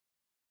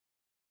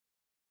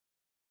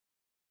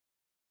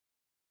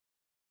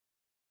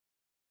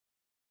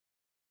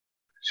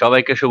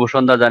সবাইকে শুভ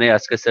সন্ধ্যা জানিয়ে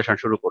আজকে সেশন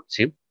শুরু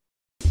করছি।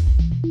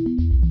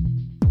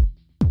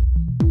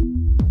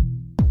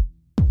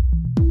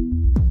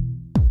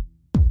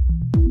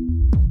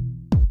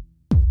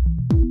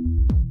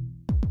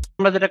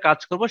 আমরা যেটা কাজ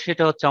করব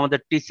সেটা হচ্ছে আমাদের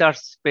টিচার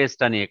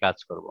স্পেসটা নিয়ে কাজ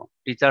করব।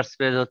 টিচার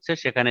স্পেস হচ্ছে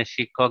সেখানে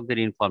শিক্ষকদের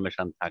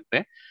ইনফরমেশন থাকবে।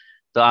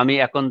 তো আমি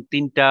এখন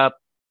তিনটা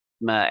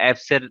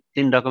অ্যাপস এর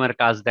তিন রকমের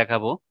কাজ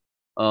দেখাবো।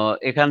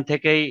 এখান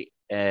থেকেই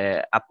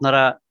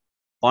আপনারা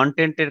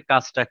কন্টেন্টের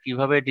কাজটা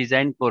কিভাবে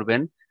ডিজাইন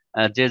করবেন,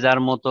 যে যার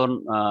মতন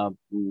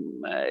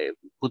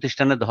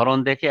প্রতিষ্ঠানের ধরন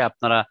দেখে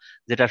আপনারা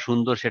যেটা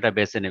সুন্দর সেটা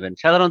বেছে নেবেন।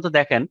 সাধারণত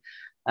দেখেন,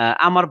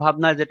 আমার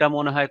ভাবনায় যেটা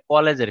মনে হয়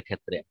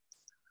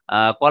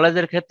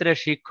কলেজের ক্ষেত্রে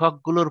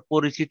শিক্ষকগুলোর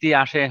পরিচিতি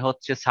আসে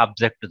হচ্ছে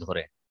সাবজেক্ট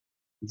ধরে।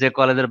 যে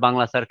কলেজের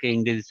বাংলা স্যারকে,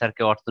 ইংরেজি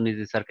স্যারকে,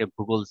 অর্থনীতি স্যারকে,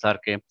 ভূগোল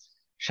স্যারকে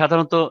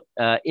সাধারণত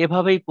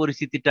এভাবেই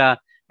পরিচিতিটা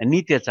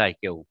নিতে চায়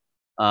কেউ।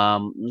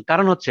 আম,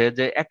 কারণ হচ্ছে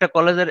যে একটা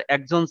কলেজের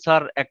একজন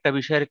স্যার একটা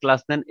বিষয়ের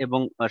ক্লাস নেন এবং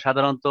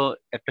সাধারণত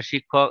একটা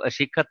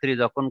শিক্ষার্থী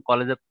যখন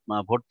কলেজে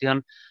ভর্তি হন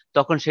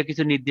তখন সে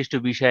কিছু নির্দিষ্ট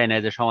বিষয়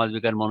নেয়, যে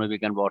সমাজবিজ্ঞান,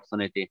 মনোবিজ্ঞান বা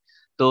অর্থনীতি।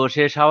 তো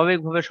সে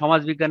স্বাভাবিকভাবে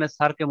সমাজবিজ্ঞানের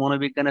স্যারকে,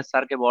 মনোবিজ্ঞানের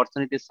স্যারকে বা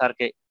অর্থনীতির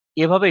স্যারকে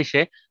এভাবেই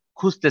সে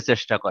খুঁজতে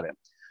চেষ্টা করে।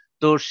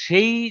 তো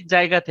সেই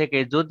জায়গা থেকে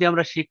যদি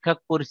আমরা শিক্ষা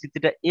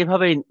পরিস্থিতিটা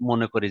এভাবেই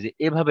মনে করি যে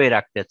এভাবেই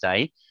রাখতে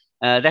চাই,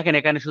 দেখেন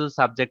এখানে শুধু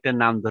সাবজেক্টের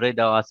নাম ধরেই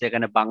দেওয়া আছে।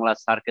 এখানে বাংলা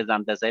স্যারকে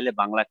জানতে চাইলে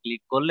বাংলা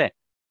ক্লিক করলে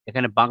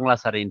এখানে বাংলা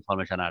স্যারের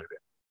ইনফরমেশন আসবে,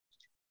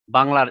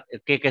 বাংলার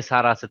কে কে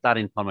স্যার আছে তার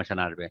ইনফরমেশন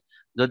আসবে।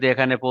 যদি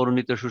এখানে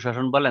পৌরনীতি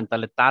সুশাসন বলেন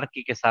তাহলে তার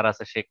কি কে স্যার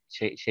আছে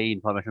সেই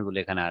ইনফরমেশন গুলো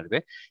এখানে আসবে।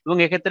 এবং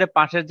এক্ষেত্রে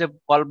পাশের যে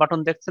কল বাটন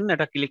দেখছেন না,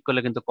 এটা ক্লিক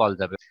করলে কিন্তু কল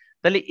যাবে।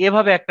 তাহলে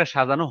এভাবে একটা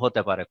সাজানো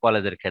হতে পারে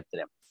কলেজের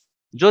ক্ষেত্রে।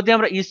 যদি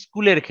আমরা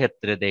স্কুলের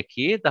ক্ষেত্রে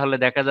দেখি তাহলে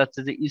দেখা যাচ্ছে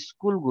যে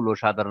স্কুলগুলো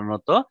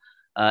সাধারণত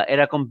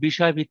এরকম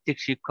বিষয় ভিত্তিক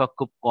শিক্ষক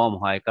খুব কম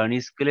হয়, কারণ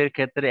স্কুলের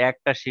ক্ষেত্রে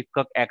একটা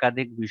শিক্ষক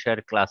একাধিক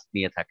বিষয়ের ক্লাস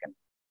নিয়ে থাকেন।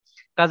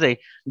 কাজেই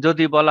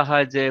যদি বলা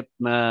হয় যে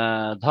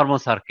ধর্ম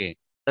স্যারকে,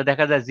 তা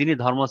দেখা যায় যিনি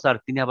ধর্ম স্যার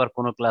তিনি আবার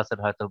কোনো ক্লাসের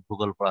হয়তো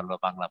ভূগোল পড়ান বা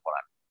বাংলা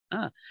পড়ান।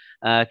 হ্যাঁ।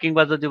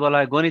 কিংবা যদি বলা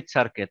হয় গণিত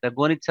স্যারকে, তা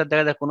গণিত স্যার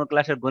দেখা যায় কোনো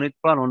ক্লাসের গণিত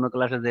পড়ান, অন্য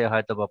ক্লাসে যে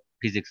হয়তো বা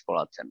ফিজিক্স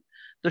পড়াচ্ছেন।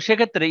 তো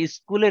সেক্ষেত্রে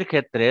স্কুলের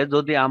ক্ষেত্রে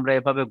যদি আমরা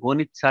এভাবে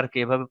গণিত স্যারকে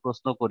এভাবে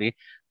প্রশ্ন করি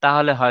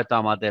তাহলে হয়তো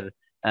আমাদের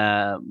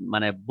আহ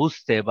মানে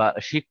বুঝতে বা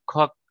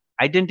শিক্ষক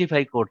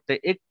আইডেন্টিফাই করতে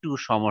একটু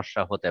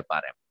সমস্যা হতে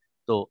পারে।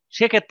 তো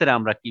সেক্ষেত্রে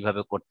আমরা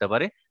কিভাবে করতে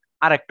পারি,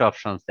 আরেকটা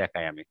অপশন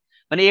দেখাই আমি।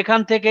 মানে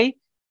এখান থেকেই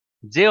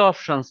যে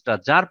অপশনসটা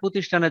যার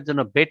প্রতিষ্ঠানের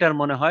জন্য বেটার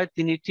মনে হয়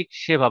তিনি ঠিক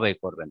সেভাবেই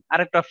করবেন।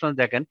 আরেকটা অপশন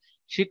দেখেন,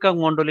 শিক্ষক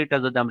মন্ডলীটা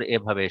যদি আমরা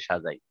এভাবে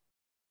সাজাই,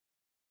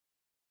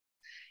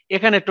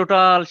 এখানে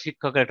টোটাল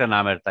শিক্ষকের একটা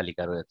নামের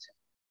তালিকা রয়েছে।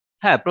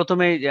 হ্যাঁ,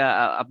 প্রথমেই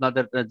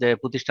আপনাদের যে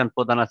প্রতিষ্ঠান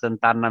প্রধান আছেন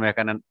তার নাম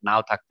এখানে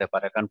নাও থাকতে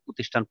পারে, কারণ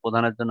প্রতিষ্ঠান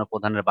প্রধানের জন্য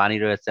প্রধানের বাণী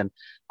রয়েছেন।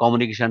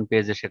 কমিউনিকেশন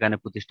পেজে সেখানে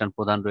প্রতিষ্ঠান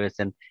প্রধান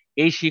রয়েছেন।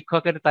 এই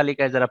শিক্ষকের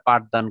তালিকায় যারা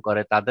পাঠদান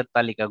করে তাদের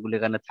তালিকাগুলো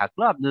এখানে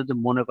থাকলো। আপনি যদি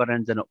মনে করেন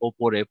যে না,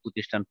 ওপরে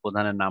প্রতিষ্ঠান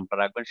প্রধানের নামটা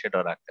রাখবেন,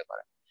 সেটাও রাখতে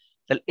পারেন।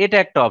 তাহলে এটা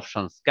একটা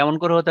অপশন কেমন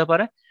করে হতে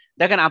পারে।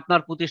 দেখেন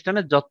আপনার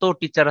প্রতিষ্ঠানে যত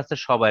টিচার আছে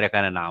সবার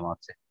এখানে নাম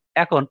আছে।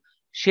 এখন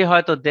সে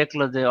হয়তো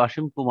দেখলো যে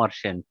অসীম কুমার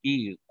সেন কি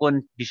কোন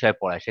বিষয়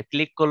পড়ায়, সে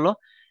ক্লিক করলো।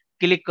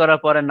 ক্লিক করার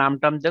পরে নাম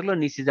টাম দেখলো,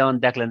 নিচে যেমন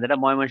দেখলেন যেটা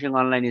ময়মনসিংহ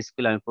অনলাইন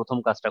স্কুলে আমি প্রথম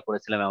কাজটা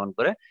করেছিলাম এমন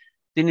করে,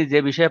 তিনি যে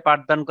বিষয়ে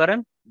পাঠদান করেন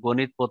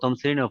গণিত প্রথম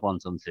শ্রেণী ও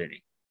পঞ্চম শ্রেণী।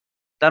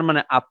 তার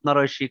মানে আপনার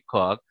ওই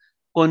শিক্ষক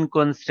কোন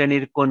কোন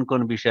শ্রেণীর কোন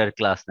কোন বিষয়ের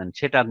ক্লাস নেন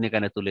সেটা আপনি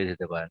এখানে তুলে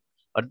দিতে পারেন।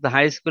 অর্থাৎ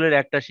হাই স্কুলের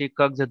একটা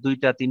শিক্ষক যে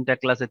দুইটা তিনটা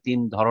ক্লাসে তিন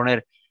ধরনের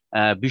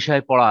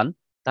বিষয় পড়ান,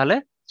 তাহলে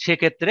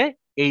সেক্ষেত্রে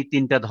এই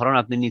তিনটা ধরন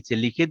আপনি নিচে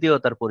লিখে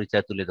দিয়েও তার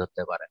পরিচয় তুলে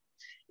ধরতে পারেন।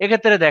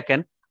 এক্ষেত্রে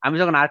দেখেন, আমি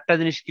যখন আরেকটা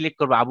জিনিস ক্লিক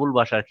করবো আবুল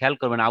বাসার, খেয়াল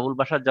করবেন আবুল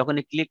বাসার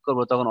যখনই ক্লিক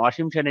করবো তখন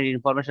অসীম সেনের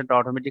ইনফরমেশনটা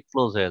অটোমেটিক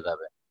ক্লোজ হয়ে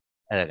যাবে।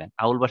 এই দেখেন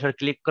আবুল বাসার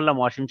ক্লিক করলাম,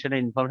 অসীম সেনের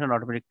ইনফরমেশন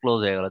অটোমেটিক ক্লোজ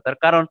হয়ে গেল। তার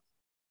কারণ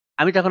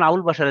আমি তখন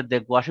আবুল বাসারের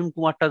দেখবো, অসীম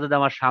কুমারটা যদি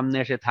আমার সামনে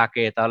এসে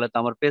থাকে তাহলে তো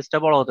আমার পেজটা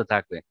বড় হতে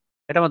থাকবে।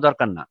 এটা আমার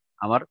দরকার না।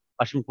 আমার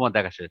অসীম কুমার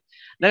দেখা শেষ।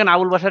 দেখেন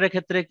আবুল বাসারের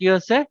ক্ষেত্রে কি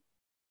হচ্ছে,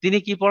 তিনি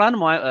কি পড়ান,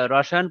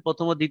 রসায়ন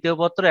প্রথম ও দ্বিতীয়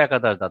পত্র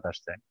একাদশ দ্বাদশ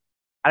শ্রেণী।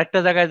 আরেকটা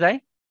জায়গায় যাই,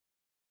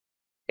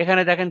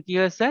 এখানে দেখেন কি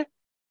হয়েছে,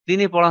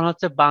 তিনি পড়ান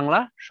হচ্ছে বাংলা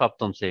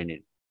সপ্তম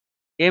শ্রেণীর।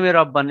 এম এ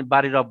রব্বানি,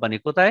 বাড়ি রব্বানি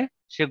কোথায়,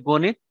 সে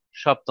গণিত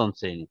সপ্তম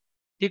শ্রেণী।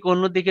 ঠিক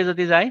অন্যদিকে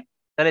যদি যাই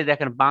তাহলে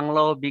দেখেন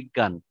বাংলা ও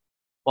বিজ্ঞান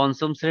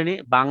পঞ্চম শ্রেণী,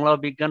 বাংলা ও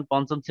বিজ্ঞান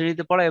পঞ্চম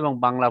শ্রেণীতে পড়ায় এবং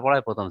বাংলা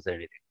পড়ায় প্রথম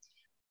শ্রেণীতে।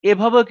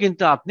 এভাবেও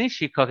কিন্তু আপনি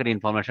শিক্ষকের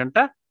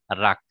ইনফরমেশনটা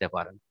রাখতে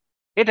পারেন।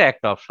 এটা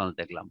একটা অপশন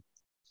দেখলাম।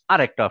 আর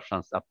একটা অপশন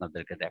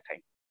আপনাদেরকে দেখাই।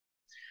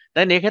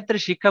 তাই এক্ষেত্রে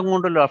শিক্ষক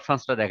মন্ডলের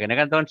অপশনসটা দেখেন,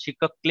 এখানে যখন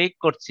শিক্ষক ক্লিক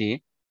করছি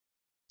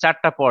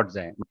চারটা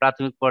পর্যায়ে,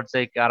 প্রাথমিক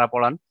পর্যায়ে কারা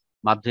পড়ান,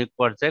 মাধ্যমিক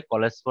পর্যায়ে,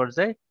 কলেজ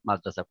পর্যায়ে,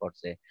 মাদ্রাসা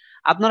পর্যায়ে।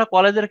 আপনারা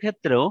কলেজের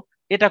ক্ষেত্রেও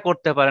এটা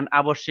করতে পারেন,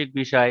 আবশ্যিক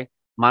বিষয়,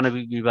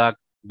 মানবিক বিভাগ,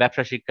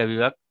 ব্যবসা শিক্ষা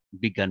বিভাগ,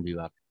 বিজ্ঞান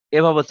বিভাগ।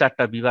 এভাবে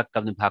চারটা বিভাগকে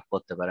আপনি ভাগ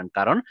করতে পারেন,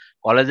 কারণ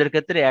কলেজের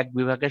ক্ষেত্রে এক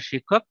বিভাগের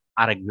শিক্ষক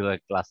আরেক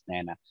বিভাগের ক্লাস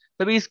নেয় না।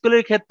 তবে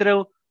স্কুলের ক্ষেত্রেও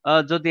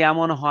যদি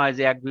এমন হয়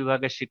যে এক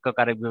বিভাগের শিক্ষক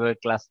আরেক বিভাগের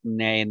ক্লাস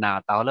নেয় না,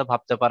 তাহলে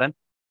ভাবতে পারেন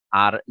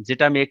আর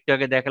যেটা আমি একটু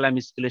আগে দেখালাম,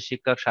 স্কুলের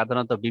শিক্ষক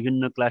সাধারণত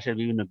বিভিন্ন ক্লাসের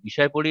বিভিন্ন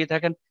বিষয় পড়িয়ে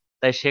থাকেন,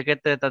 তাই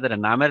সেক্ষেত্রে তাদের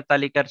নামের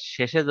তালিকার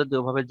শেষে যদি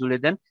ওভাবে জুড়ে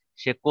দেন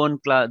সে কোন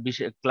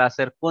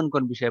ক্লাসের কোন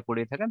কোন বিষয়ে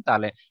পড়িয়ে থাকেন,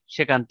 তাহলে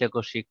সেখান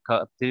থেকেও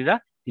শিক্ষার্থীরা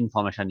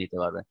ইনফরমেশন নিতে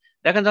পারবে।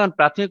 দেখেন যখন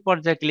প্রাথমিক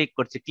পর্যায়ে ক্লিক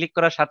করছি, ক্লিক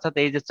করার সাথে সাথে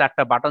এই যে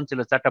চারটা বাটন ছিল,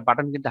 চারটা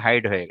বাটন কিন্তু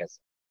হাইড হয়ে গেছে,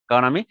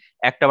 কারণ আমি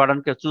একটা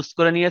বাটনকে চুজ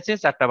করে নিয়েছি,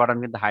 চারটা বাটন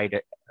কিন্তু হাইড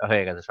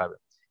হয়ে গেছে সবে।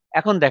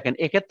 এখন দেখেন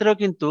এক্ষেত্রেও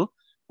কিন্তু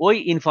ওই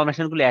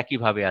ইনফরমেশন গুলো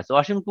একইভাবে আছে।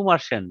 অসীম কুমার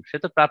সেন, সে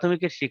তো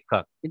প্রাথমিকের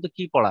শিক্ষক, কিন্তু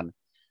কি পড়ান?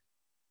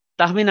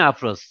 তাহমিনা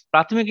আফরোজ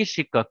প্রাথমিকের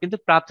শিক্ষক, কিন্তু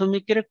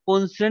প্রাথমিকের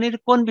কোন শ্রেণীর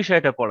কোন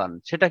বিষয়টা পড়ান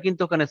সেটা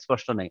কিন্তু ওখানে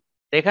স্পষ্ট নেই।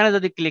 তো এখানে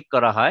যদি ক্লিক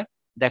করা হয়,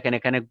 দেখেন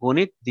এখানে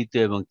গণিত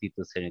দ্বিতীয় এবং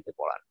তৃতীয় শ্রেণীতে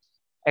পড়ান,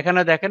 এখানে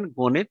দেখেন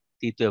গণিত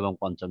তৃতীয় এবং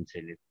পঞ্চম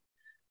শ্রেণীর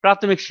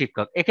প্রাথমিক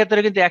শিক্ষক। এক্ষেত্রে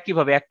কিন্তু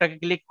একইভাবে একটাকে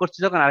ক্লিক করছি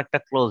যখন আরেকটা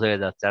ক্লোজ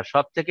হয়ে যাচ্ছে। আর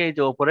সব থেকে এই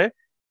যে উপরে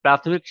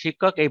প্রাথমিক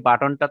শিক্ষক এই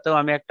বাটনটাতেও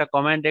আমি একটা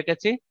কমেন্ট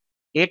রেখেছি,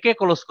 একে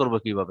ক্লোজ করব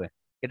কিভাবে?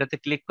 এটাতে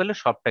ক্লিক করলে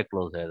সবটাই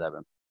ক্লোজ হয়ে যাবে।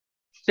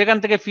 সেখান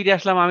থেকে ফিরে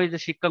আসলাম, আমি যে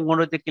শিক্ষক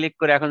মন্ডলীতে ক্লিক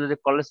করে এখন যদি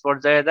কলেজ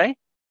পর্যায়ে যাই,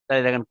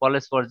 তাহলে দেখেন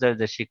কলেজ পর্যায়ের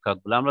যে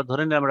শিক্ষকগুলো, আমরা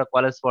ধরে নিলাম আমরা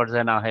কলেজ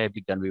পর্যায়ে না হয়ে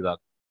বিজ্ঞান বিভাগ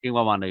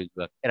কিংবা মানবিক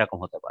বিভাগ এরকম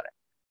হতে পারে।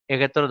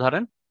 এক্ষেত্রে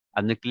ধরেন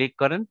আপনি ক্লিক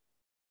করেন,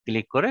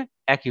 ক্লিক করে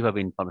একইভাবে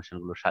ইনফরমেশন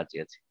গুলো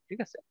সাজিয়েছি, ঠিক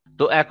আছে।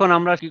 তো এখন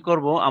আমরা কি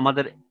করব,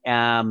 আমাদের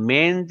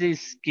মেন যে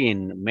স্ক্রিন,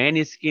 মেন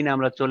স্ক্রিন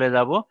আমরা চলে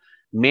যাব।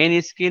 মেন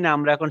স্ক্রিন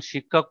আমরা এখন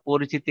শিক্ষক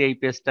পরিচিতি এই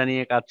পেজটা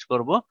নিয়ে কাজ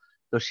করব।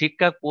 তো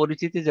শিক্ষক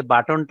পরিচিতি যে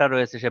বাটনটা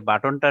রয়েছে, সে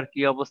বাটনটার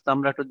কি অবস্থা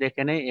আমরা একটু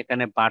দেখে নেই।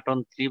 এখানে বাটন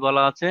 3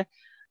 বলা আছে,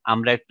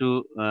 আমরা একটু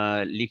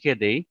লিখে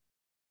দেই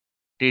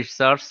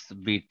টিচার্স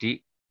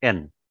বিটিএন,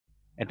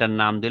 এটার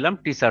নাম দিলাম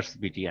টিচার্স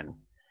বিটিএন।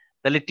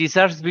 তাহলে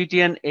টিচার্স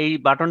বিটিএন এই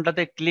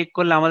বাটনটাতে ক্লিক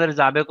করলে আমাদের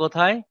যাবে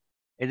কোথায়?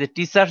 এই যে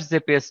টিচার্স যে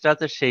পেজটা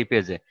আছে সেই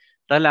পেজে।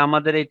 তাহলে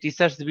আমাদের এই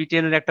টিচার্স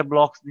বিটিএন এর একটা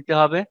ব্লকস দিতে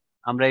হবে।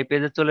 আমরা এই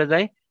পেজে চলে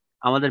যাই,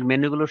 আমাদের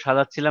মেনুগুলো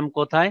সাজাচ্ছিলাম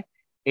কোথায়,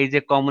 এই যে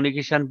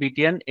কমিউনিকেশন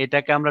বিটিএন,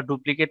 এটাকে আমরা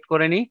ডুপ্লিকেট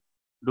করে নিই।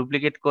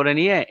 ডুপ্লিকেট করে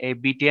নিয়ে এই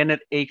বিটিএন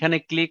এর এইখানে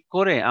ক্লিক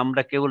করে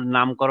আমরা কেবল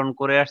নামকরণ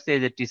করে আসছি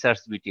এই যে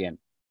টিচার্স বিটিএন।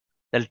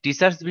 তাহলে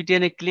টিচার্স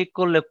বিটিএন এ ক্লিক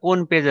করলে কোন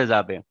পেজে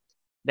যাবে?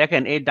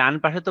 দেখেন এই ডান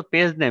পাশে তো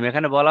পেজ নেম,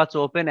 এখানে বলা আছে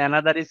open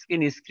another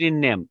screen, screen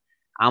name.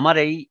 আমার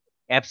এই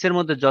অ্যাপস এর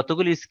মধ্যে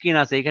যতগুলি স্ক্রিন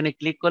আছে এখানে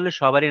ক্লিক করলে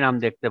সবারই নাম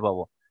দেখতে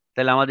পাবো।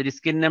 তাহলে আমাদের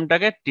স্ক্রিন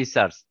নেমটাকে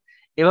টিচার্স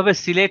এভাবে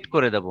সিলেক্ট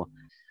করে দেব।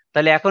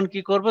 তাহলে এখন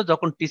কি করব,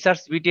 যখন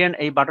টিচার্স বিটিএন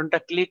এই বাটনটা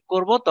ক্লিক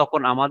করব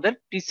তখন আমাদের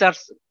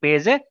টিচার্স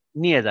পেজে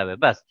নিয়ে যাবে।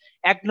 ব্যাস,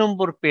 1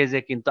 নম্বর পেজে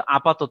কিন্তু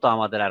আপাতত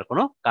আমাদের আর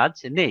কোনো কাজ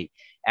নেই।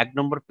 1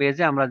 নম্বর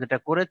পেজে আমরা যেটা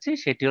করেছি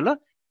সেটি হলো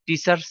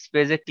টিচার্স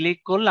পেজে ক্লিক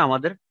করলে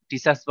আমাদের,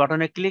 টিচার্স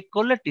বাটনে ক্লিক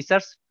করলে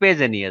টিচার্স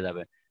পেজে নিয়ে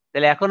যাবে।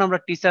 তাহলে এখন আমরা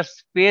টিচার্স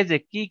পেজে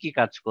কি কি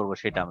কাজ করব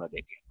সেটা আমরা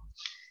দেখি।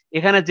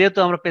 এখানে যেহেতু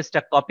আমরা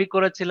পেজটা কপি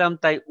করেছিলাম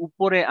তাই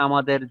উপরে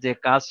আমাদের যে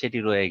কাজ সেটি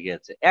রয়ে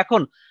গিয়েছে।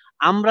 এখন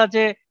আমরা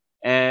যে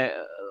আহ,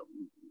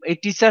 এই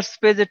টিচার্স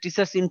পেজে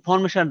টিচার্স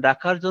ইনফরমেশন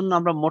রাখার জন্য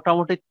আমরা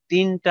মোটামুটি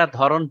 3টা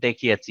ধরন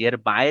দেখিয়েছি, এর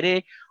বাইরে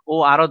ও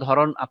আরো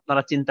ধরন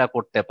আপনারা চিন্তা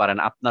করতে পারেন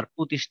আপনার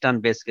প্রতিষ্ঠান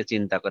বেসকে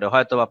চিন্তা করে।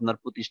 হয়তো আপনার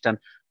প্রতিষ্ঠান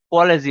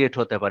কলেজিয়েট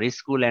হতে পারে,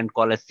 স্কুল এন্ড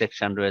কলেজ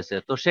সেকশন রয়েছে,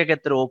 তো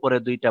সেক্ষেত্রে উপরে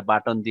 2টা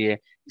বাটন দিয়ে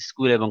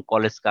স্কুল এবং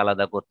কলেজকে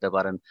আলাদা করতে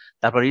পারেন।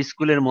 তারপর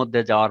স্কুলের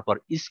মধ্যে যাওয়ার পর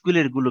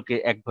স্কুলের গুলোকে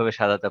একভাবে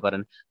সাজাতে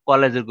পারেন,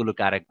 কলেজের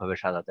গুলোকে আরেকভাবে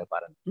সাজাতে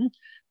পারেন।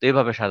 তো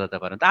এইভাবে সাজাতে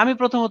পারেন। তা আমি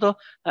প্রথমত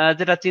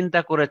যেটা চিন্তা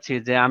করেছি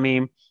যে আমি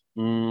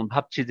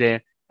ভাবছি যে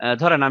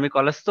ধরেন আমি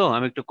কলেজ, তো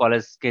আমি একটু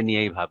কলেজকে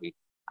নিয়েই ভাবি।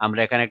 আমরা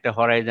এখানে একটা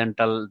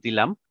হরাইজন্টাল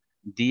দিলাম,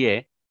 দিয়ে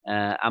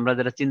আমরা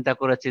যেটা চিন্তা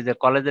করেছি যে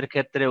কলেজের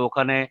ক্ষেত্রে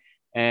ওখানে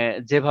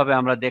যেভাবে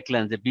আমরা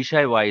দেখলেন যে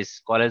বিষয় ওয়াইজ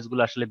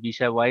কলেজগুলো আসলে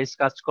বিষয় ওয়াইজ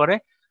কাজ করে।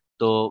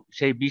 তো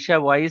সেই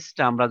বিষয়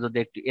ওয়াইজটা আমরা যদি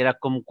একটু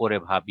এরকম করে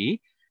ভাবি,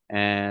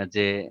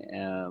 যে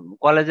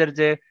কলেজের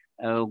যে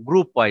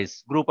গ্রুপ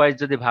ওয়াইজ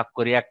যদি ভাগ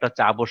করি, একটা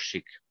হচ্ছে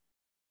আবশ্যিক,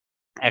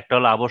 একটা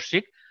হলো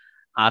আবশ্যিক,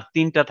 আর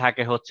 3টা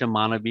থাকে হচ্ছে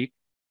মানবিক,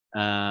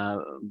 আহ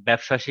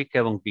ব্যবসা শিক্ষা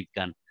এবং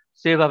বিজ্ঞান।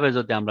 সেভাবে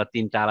যদি আমরা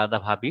 3টা আলাদা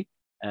ভাবি,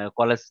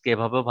 কলেজকে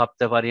এভাবেও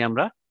ভাবতে পারি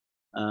আমরা।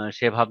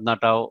 সে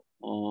ভাবনাটাও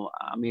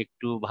আমি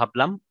একটু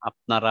ভাবলাম,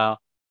 আপনারা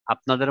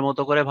আপনাদের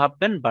মতো করে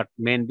ভাববেন, বাট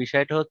মেন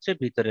বিষয়টা হচ্ছে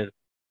ভিতরের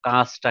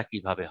কাজটা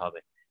কিভাবে হবে।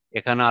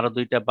 এখানে আরো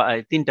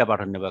 3টা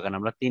বাটন নেবো, এখানে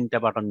আমরা 3টা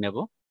বাটন নেব,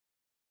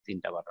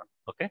 3টা বাটন,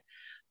 ওকে।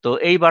 তো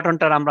এই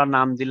বাটনটার আমরা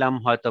নাম দিলাম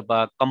হয়তো বা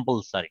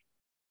কম্পালসারি,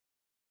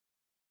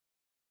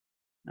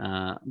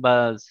 বা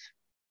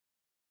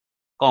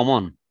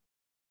কমন,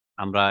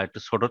 আমরা একটু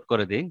ছোট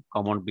করে দিই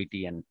কমন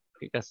বিটিএন,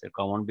 ঠিক আছে,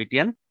 কমন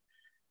বিটিএন।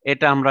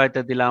 এটা আমরা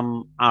এটা দিলাম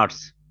আর্টস,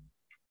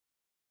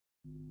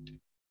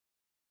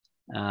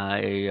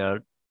 এই আর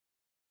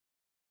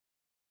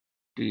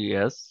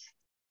টিএস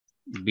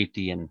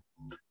বিটিএন।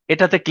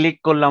 এটাতে ক্লিক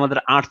করলে আমাদের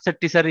আর্টস এর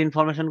টিচার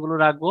ইনফরমেশন গুলো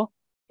রাখবো।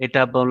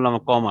 এটা বললাম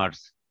কমার্স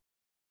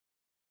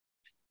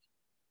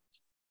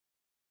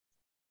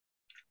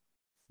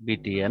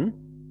বিটিএন,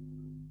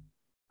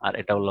 আর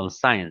এটা বললাম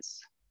সায়েন্স,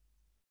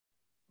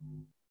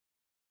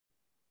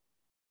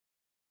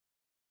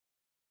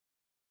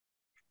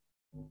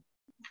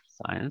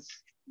 সায়েন্স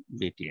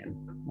বিটিএন,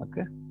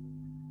 ওকে।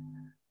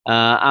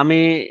 আমি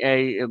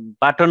এই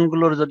বাটন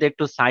গুলোর যদি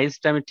একটু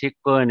সাইজটা আমি ঠিক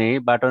করে নিই,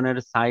 বাটনের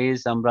সাইজ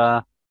আমরা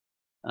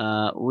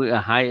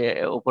হাই,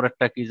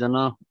 উপরেরটা কি যেন,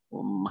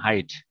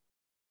 হাইট,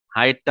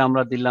 হাইটটা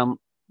আমরা দিলাম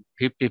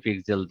 50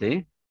 পিক্সেল দিই,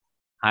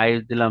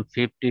 হাইট দিলাম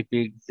 50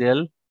 পিক্সেল,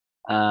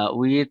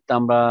 উইথ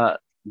আমরা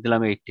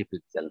দিলাম 80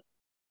 পিক্সেল।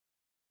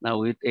 না,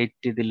 উইথ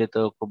 80 দিলে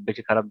তো খুব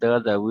বেশি খারাপ দেখা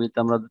যায়, উইথ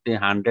আমরা যদি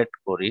 100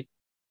 করি,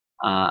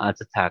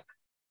 আচ্ছা থাক।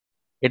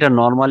 এটা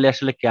নর্মালি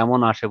আসলে কেমন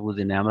আসে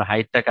বুঝি না, আমরা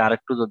হাইটটাকে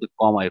আরেকটু যদি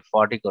কমাই,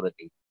 40 করে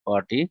দিই,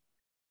 40,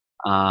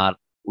 আর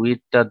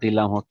উইথটা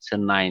দিলাম হচ্ছে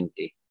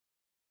 90।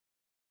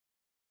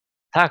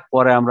 থাক,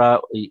 পরে আমরা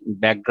ওই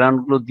ব্যাকগ্রাউন্ড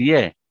গুলো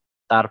দিয়ে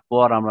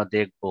তারপর আমরা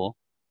দেখবো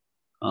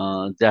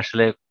যে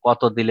আসলে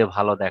কত দিলে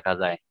ভালো দেখা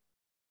যায়।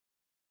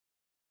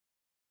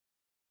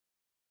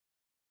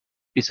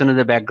 পিছনে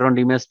যে ব্যাকগ্রাউন্ড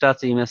ইমেজটা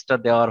আছে, ইমেজটা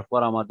দেওয়ার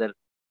পর আমাদের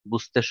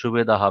বুঝতে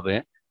সুবিধা হবে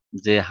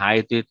যে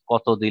হাইট উইথ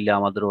কত দিলে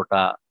আমাদের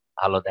ওটা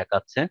ভালো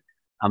দেখাচ্ছে।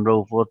 আমরা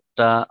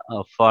উপরটা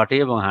 40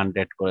 এবং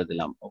 100 করে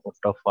দিলাম,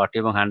 উপরটা 40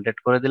 এবং 100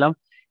 করে দিলাম।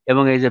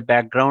 এবং এই যে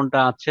ব্যাকগ্রাউন্ডটা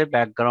আছে,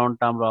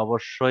 ব্যাকগ্রাউন্ডটা আমরা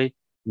অবশ্যই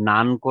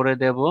নান করে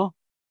দেব।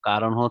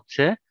 কারণ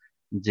হচ্ছে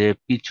যে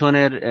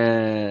পিছনের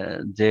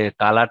যে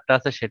কালারটা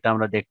আছে সেটা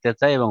আমরা দেখতে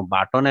চাই, এবং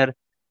বাটনের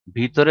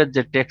ভিতরের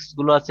যে টেক্সট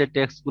গুলো আছে,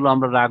 টেক্সট গুলো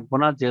আমরা রাখবো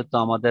না, যেহেতু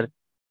আমাদের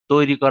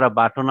তৈরি করা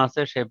বাটন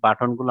আছে, সেই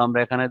বাটন গুলো আমরা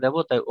এখানে দেবো,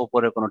 তাই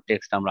উপরে কোনো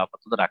টেক্সট আমরা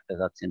আপাতত রাখতে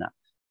চাচ্ছি না।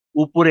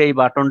 উপরে এই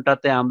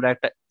বাটনটাতে আমরা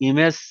একটা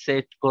ইমেজ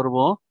সেট করব।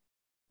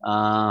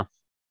 আহ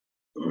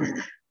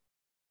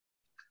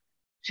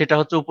সেটা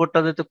হচ্ছে উপরটা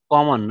যেহেতু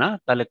কমন না,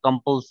 তাহলে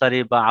কম্পালসারি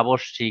বা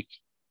আবশ্যিক,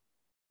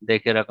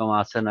 দেখে এরকম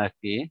আছে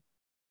নাকি।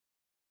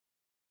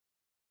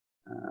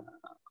 আহ,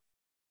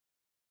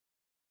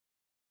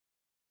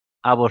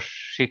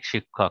 আবশ্যিক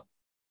শিক্ষক,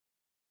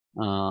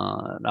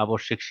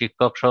 আবশ্যিক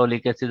শিক্ষক সহ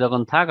লিখেছি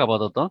যখন, থাক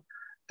আপাতত।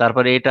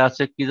 তারপরে এটা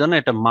আছে কি জানো,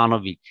 এটা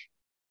মানবিক,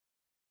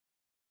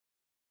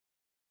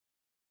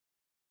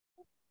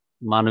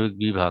 মানবিক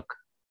বিভাগ।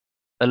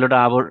 তাহলে ওটা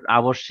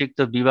আবশ্যিক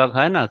তো বিভাগ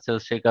হয় না, তো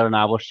সেই কারণে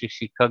আবশ্যিক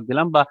শিক্ষক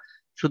দিলাম, বা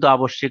শুধু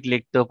আবশ্যিক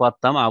লিখতেও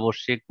পারতাম,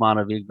 আবশ্যিক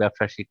মানবিক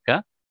ব্যবসা শিক্ষা।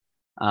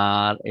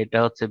 আর এটা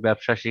হচ্ছে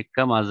ব্যবসা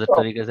শিক্ষা,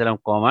 মাঝেরটা লিখেছিলাম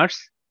কমার্স।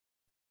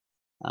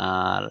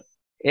 আর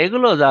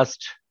এগুলো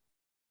জাস্ট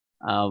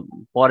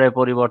পরে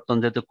পরিবর্তন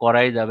যেহেতু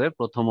করাই যাবে,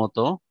 প্রথমত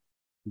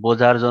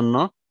বোঝার জন্য,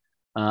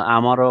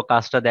 আমারও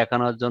কাজটা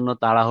দেখানোর জন্য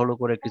তাড়াহুড়ো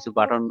করে কিছু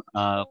বাটন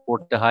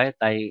করতে হয়,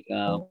 তাই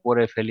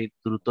করে ফেলি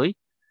দ্রুতই।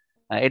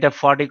 এটা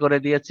 40 করে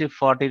দিয়েছি,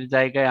 40-র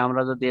জায়গায়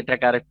আমরা যদি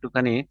এটাকে আর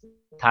একটুখানি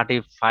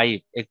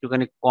 35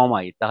 একটুখানি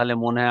কমাই, তাহলে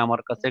মনে হয়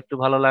আমার কাছে একটু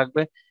ভালো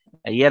লাগবে।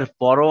 এর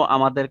পরও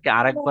আমাদেরকে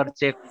আরেকবার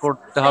চেক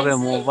করতে হবে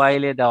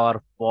মোবাইলে দেওয়ার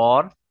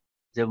পর,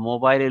 যে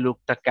মোবাইলে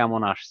লুকটা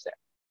কেমন আসছে।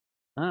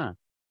 হ্যাঁ,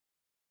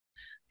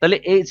 তাহলে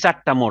এই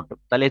চারটা মোড,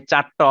 তাহলে এই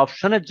চারটা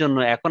অপশনের জন্য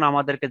এখন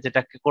আমাদেরকে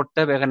যেটা কি করতে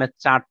হবে, এখানে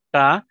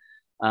চারটা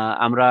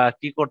আমরা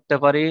কি করতে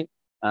পারি,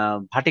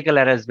 ভার্টিক্যাল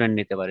অ্যারেঞ্জমেন্ট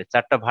নিতে পারি,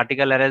 চারটা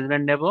ভার্টিক্যাল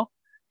অ্যারেঞ্জমেন্ট নেব।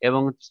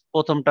 এবং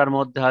প্রথমটার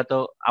মধ্যে হয়তো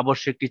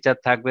আবশ্যিক টিচার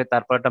থাকবে,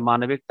 তারপর একটা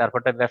মানবিক, তারপর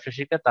একটা ব্যবসা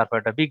শিক্ষা, তারপর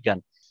একটা বিজ্ঞান।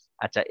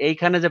 আচ্ছা,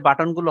 এইখানে যে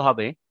বাটন গুলো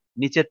হবে,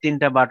 নিচের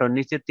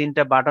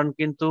তিনটা বাটন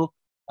কিন্তু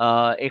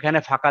এখানে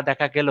ফাঁকা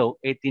দেখা গেলেও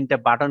এই তিনটা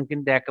বাটন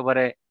কিন্তু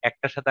একেবারে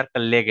একটার সাথে একটা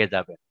লেগে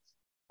যাবে।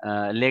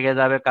 লেগে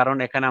যাবে কারণ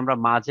এখানে আমরা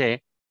মাঝে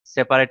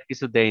সেপারেট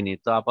কিছু দেইনি,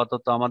 তো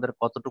আপাতত আমাদের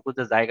কতটুকু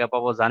যে জায়গা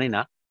পাবো জানি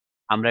না।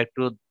 আমরা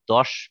একটু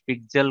 10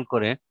 পিক্সেল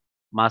করে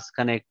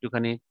মাঝখানে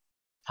একটুখানি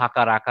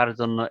ফাঁকা রাখার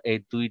জন্য এই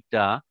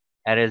দুইটা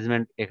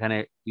অ্যারেঞ্জমেন্ট এখানে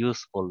ইউজ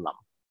করলাম।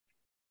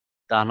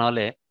 তা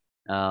নাহলে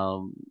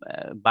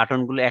বাটন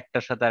গুলো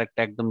একটার সাথে আরেকটা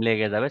একদম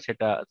লেগে যাবে,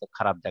 সেটা তো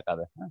খারাপ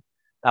দেখাবে। হ্যাঁ,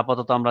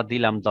 আপাতত আমরা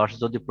দিলাম 10,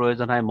 যদি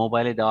প্রয়োজন হয়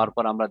মোবাইলে দেওয়ার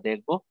পর আমরা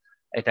দেখবো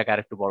এটাকে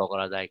আরেকটু বড়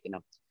করা যায় কিনা।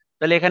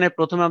 তাহলে এখানে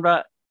প্রথমে আমরা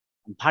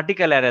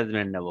ভার্টিক্যাল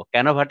অ্যারেঞ্জমেন্ট নেব।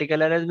 কেন ভার্টিক্যাল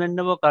অ্যারেঞ্জমেন্ট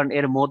নেব? কারণ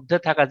এর মধ্যে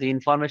থাকা যে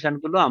ইনফরমেশন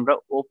গুলো আমরা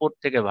ওপর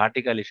থেকে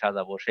ভার্টিক্যালি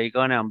সাজাবো, সেই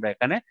কারণে আমরা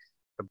এখানে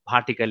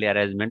ভার্টিক্যালি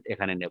অ্যারেঞ্জমেন্ট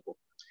এখানে নেব।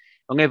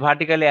 এবং এই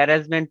ভার্টিক্যালি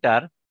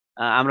অ্যারেঞ্জমেন্টটার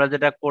আমরা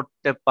যেটা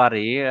করতে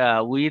পারি,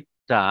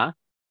 উইথটা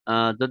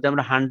যদি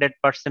আমরা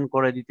 100%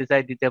 করে দিতে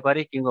চাই দিতে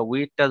পারি, কিংবা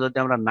উইথটা যদি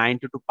আমরা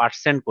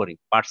 92% করি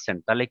পার্সেন্ট,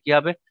 তাহলে কি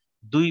হবে,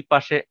 দুই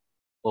পাশে,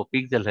 ও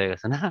পিক্সেল হয়ে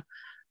গেছে না,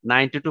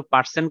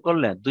 92%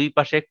 করলে দুই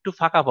পাশে একটু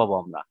ফাঁকা পাবো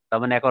আমরা, তার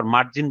মানে এখন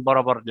মার্জিন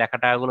বরাবর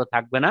লেখাটা গুলো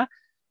থাকবে না,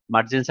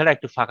 মার্জিন ছাড়া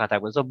একটু ফাঁকা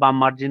থাকবে। তো বাম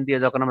মার্জিন দিয়ে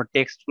যখন আমরা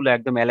টেক্সট গুলো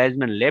একদম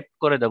অ্যালাইনমেন্ট লেফট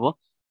করে দেব,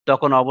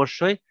 তখন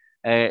অবশ্যই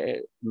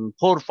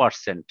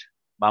 4%,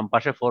 বাম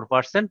পাশে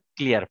 4%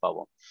 ক্লিয়ার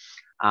পাবো।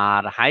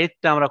 আর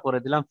হাইটটা আমরা করে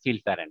দিলাম ফিল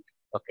প্যারেন্ট।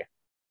 ওকে,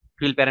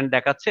 ফিল প্যারেন্ট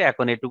দেখাচ্ছে,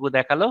 এখন এটুকু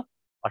দেখালো,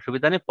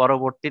 অসুবিধা নেই,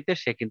 পরবর্তীতে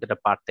সে কিন্তু এটা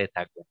পারতে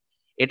থাকবে।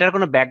 এটার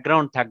কোনো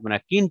ব্যাকগ্রাউন্ড থাকবে না,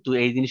 কিন্তু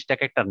এই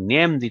জিনিসটাকে একটা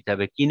নেম দিতে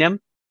হবে। কি নেম?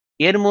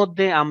 এর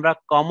মধ্যে আমরা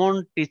কমন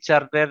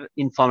টিচারের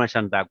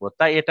ইনফরমেশন রাখবো,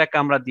 তাই এটাকে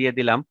আমরা দিয়ে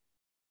দিলাম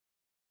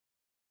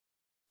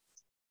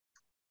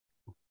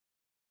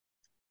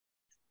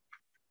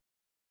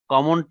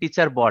কমন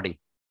টিচার বডি।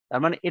 তার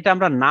মানে এটা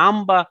আমরা নাম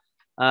বা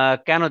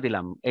কেন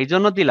দিলাম, এই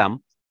জন্য দিলাম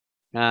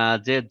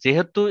যে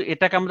যেহেতু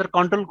এটাকে আমাদের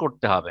কন্ট্রোল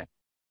করতে হবে।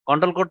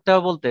 কন্ট্রোল করতে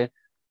হবে বলতে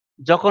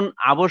যখন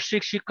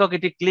আবশ্যিক শিক্ষক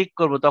এটি ক্লিক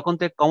করব তখন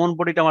তো কমন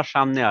বডিটা আমার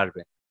সামনে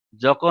আসবে।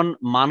 যখন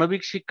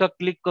মানবিক শিক্ষক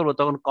ক্লিক করব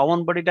তখন কমন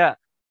বডিটা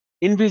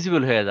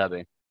ইনভিজিবল হয়ে যাবে।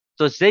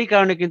 তো সেই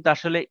কারণে কিন্তু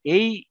আসলে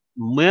এই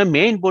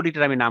মেইন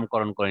বডিটার আমি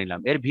নামকরণ করে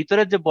নিলাম। এর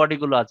ভিতরের যে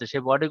বডিগুলো আছে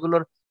সেই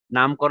বডিগুলোর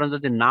নামকরণ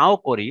যদি নাও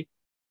করি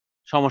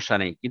সমস্যা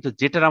নেই, কিন্তু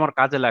যেটার আমার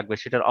কাজে লাগবে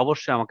সেটার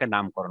অবশ্যই আমাকে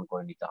নামকরণ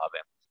করে নিতে হবে।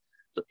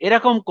 তো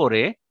এরকম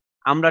করে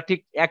আমরা ঠিক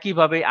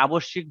একইভাবে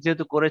আবশ্যিক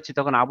যেহেতু করেছি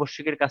তখন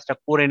আবশ্যিকের কাজটা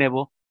করে নেব।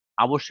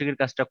 আবশ্যিকের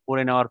কাজটা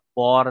করে নেওয়ার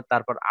পর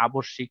তারপর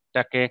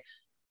আবশ্যিকটাকে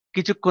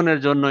কিছুক্ষণের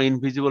জন্য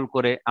ইনভিজিবল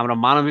করে আমরা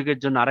মানবিকের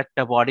জন্য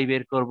আরেকটা বডি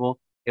বের করব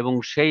এবং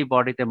সেই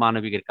বডিতে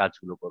মানবিকের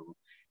কাজগুলো করব।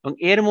 এবং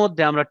এর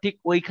মধ্যে আমরা ঠিক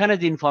ওইখানে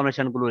যে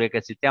ইনফরমেশন গুলো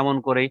রেখেছি তেমন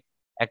করেই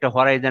একটা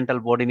হরাইজন্টাল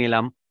বডি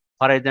নিলাম।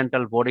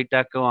 হরাইজন্টাল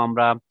বডিটাকেও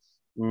আমরা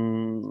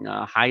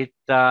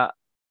হাইটটা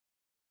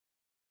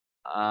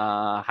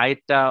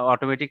হাইটটা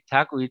অটোমেটিক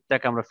থাক,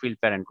 উইথটাকে আমরা ফিল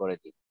প্যারেন্ট করে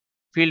দিই।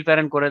 ফিল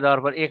প্যারেন্ট করে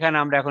দেওয়ার পর এখানে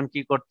আমরা এখন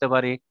কি করতে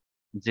পারি,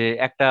 যে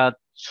একটা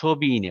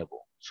ছবি নেব।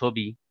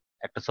 ছবি,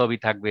 একটা ছবি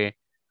থাকবে।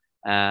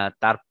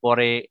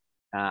 তারপরে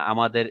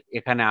আমাদের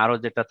এখানে আরো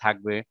যেটা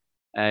থাকবে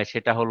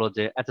সেটা হলো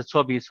যে আচ্ছা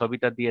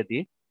ছবিটা দিয়ে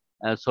দিই।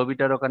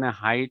 ছবিটার ওখানে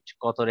হাইট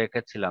কত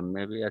রেখেছিলাম,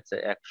 মেবি আছে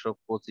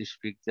 125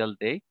 পিক্সেল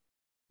দেই।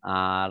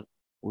 আর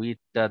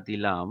উইথটা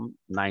দিলাম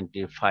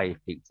 95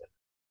 পিক্সেল।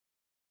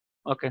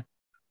 ওকে।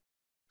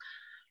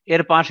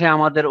 এর পাশে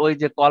আমাদের ওই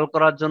যে কল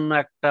করার জন্য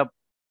একটা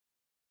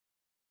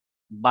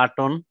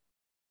বাটন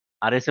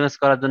আর এসএমএস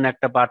করার জন্য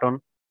একটা বাটন,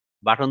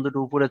 বাটন দুটো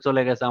উপরে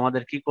চলে গেছে।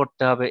 আমাদের কি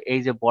করতে হবে,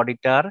 এই যে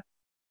বডিটার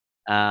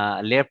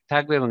লেফট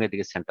থাকবে এবং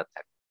এদিকে সেন্টার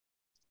থাকবে।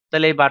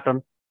 তাহলে এই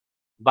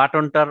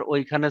বাটনটার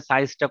ওইখানে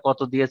সাইজটা কত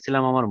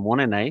দিয়েছিলাম আমার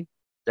মনে নাই,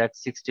 দেখ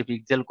 60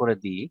 পিক্সেল করে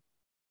দিই।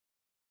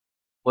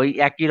 ওই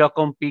একই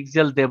রকম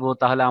পিক্সেল দেব,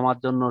 তাহলে আমার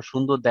জন্য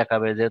সুন্দর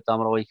দেখাবে, যেহেতু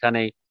আমরা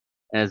ওইখানে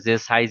যে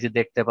সাইজে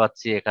দেখতে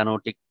পাচ্ছি এখানেও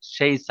ঠিক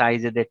সেই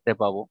সাইজে দেখতে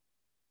পাবো।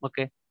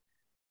 ওকে।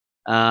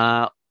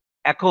 আহ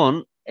এখন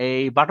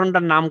এই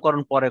বাটনটার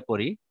নামকরণ পরে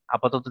করি,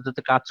 আপাতত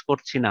যেহেতু কাজ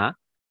করছি না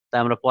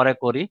তাই আমরা পরে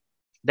করি।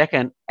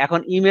 দেখেন, এখন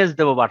ইমেজ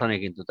দেবো বাটনে,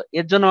 কিন্তু তো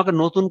এর জন্য আমাকে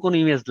নতুন কোন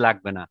ইমেজ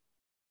লাগবে না।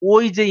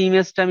 ওই যে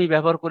ইমেজটা আমি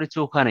ব্যবহার করেছি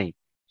ওখানেই,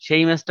 সেই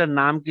ইমেজটার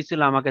নাম কি ছিল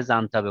আমাকে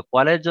জানতে হবে।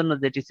 কলের জন্য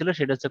যেটি ছিল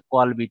সেটা হচ্ছে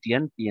কল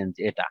বিটিএন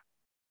পিএনজি এটা।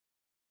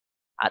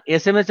 আর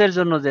এসএমএস এর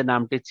জন্য যে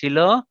নামটি ছিল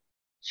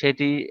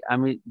সেটি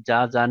আমি যা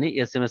জানি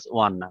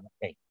SMS1 নামে।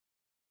 এই,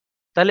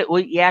 তাহলে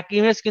ওই এক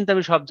ইমেজ কিন্তু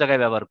আমি সব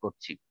জায়গায় ব্যবহার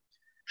করছি।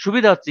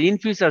 সুবিধা হচ্ছে ইন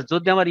ফিউচার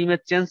যদি আমার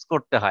ইমেজ চেঞ্জ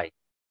করতে হয়,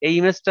 এই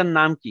ইমেজটার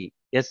নাম কি,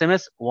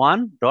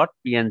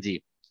 SMS1.png।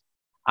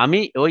 আমি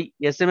ওই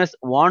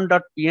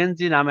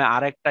SMS1.png নামে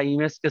আরেকটা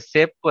ইমেজকে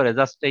সেভ করে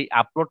জাস্ট এই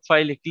আপলোড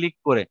ফাইলে ক্লিক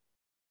করে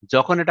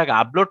যখন এটাকে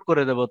আপলোড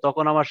করে দেব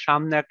তখন আমার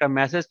সামনে একটা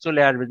মেসেজ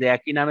চলে আসবে যে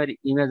একই নামের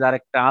ইমেজ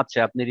আরেকটা আছে,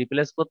 আপনি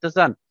রিপ্লেস করতে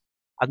চান,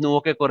 আপনি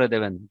ওকে করে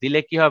দেবেন। দিলে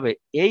কি হবে,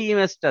 এই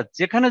ইমেজটা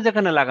যেখানে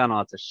যেখানে লাগানো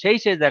আছে সেই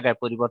সেই জায়গায়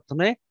পরিবর্তন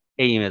হয়ে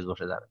এই ইমেজ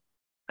বসে যাবে।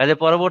 কাজে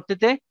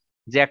পরবর্তীতে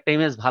যে একটা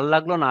ইমেজ ভাল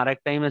লাগলো না, আর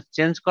একটা ইমেজ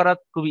চেঞ্জ করা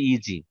খুবই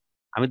ইজি।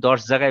 আমি 10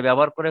 জায়গায়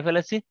ব্যবহার করে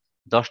ফেলেছি,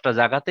 10টা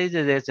জায়গাতেই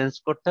যে যে চেঞ্জ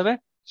করতে হবে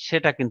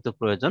সেটা কিন্তু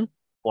প্রয়োজন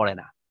পড়ে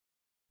না।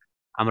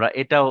 আমরা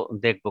এটাও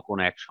দেখবো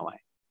কোনো এক সময়।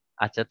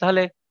 আচ্ছা,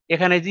 তাহলে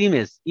এখানে যে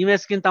ইমেজ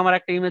ইমেজ কিন্তু আমার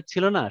একটা ইমেজ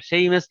ছিল না,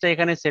 সেই ইমেজটা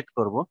এখানে সেট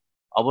করব।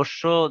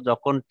 অবশ্য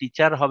যখন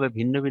টিচার হবে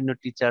ভিন্ন ভিন্ন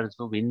টিচার,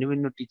 ভিন্ন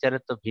ভিন্ন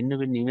টিচারের তো ভিন্ন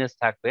ভিন্ন ইমেজ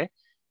থাকবে।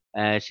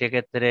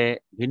 সেক্ষেত্রে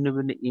ভিন্ন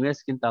ভিন্ন ইমেজ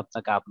কিন্তু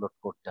আপনাকে আপলোড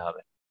করতে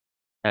হবে।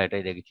 হ্যাঁ,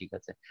 এটাই দেখি, ঠিক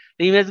আছে। তো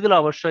ইমেজ গুলো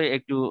অবশ্যই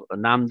একটু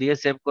নাম দিয়ে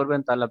সেভ করবেন,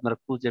 তাহলে আপনার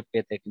খুঁজে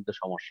পেতে কিন্তু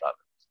সমস্যা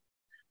হবে।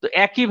 তো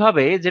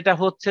একইভাবে যেটা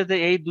হচ্ছে যে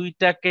এই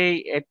দুইটাকেই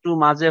একটু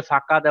মাঝে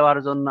ফাঁকা দেওয়ার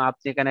জন্য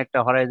আপনি এখানে একটা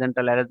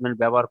হরাইজন্টাল অ্যারেঞ্জমেন্ট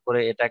ব্যবহার করে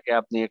এটাকে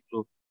আপনি একটু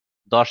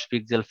 10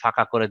 পিক্সেল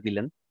ফাঁকা করে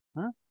দিলেন।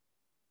 হ্যাঁ,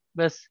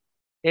 ব্যাস।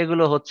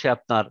 এগুলো হচ্ছে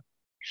আপনার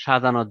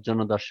সাজানোর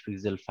জন্য 10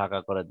 পিক্সেল ফাঁকা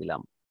করে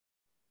দিলাম।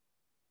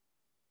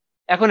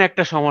 এখন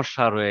একটা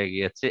সমস্যা রয়ে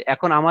গিয়েছে,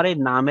 এখন আমার এই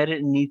নামের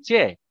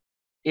নিচে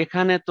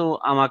এখানে তো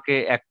আমাকে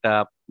একটা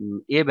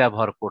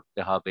ব্যবহার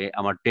করতে হবে,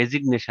 আমার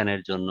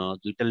ডেজিগনেশনের জন্য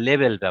দুইটা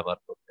লেভেল ব্যবহার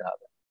করতে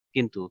হবে।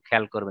 কিন্তু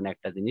খেয়াল করবেন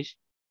একটা জিনিস,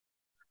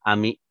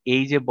 আমি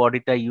এই যে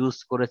বডিটা ইউজ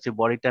করেছি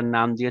বডিটার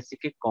নাম দিয়েছি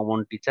কি common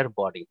teacher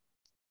body.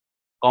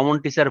 Common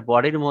teacher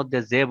বডির মধ্যে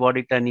যে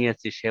বডিটা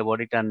নিয়েছি সে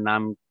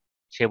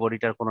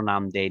বডিটার কোনো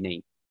নাম দেই নেই।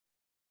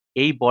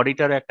 এই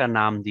বডিটারও একটা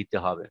নাম দিতে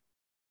হবে,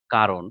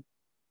 কারণ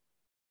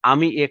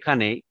আমি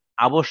এখানে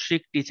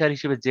আবশ্যিক টিচার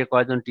হিসেবে যে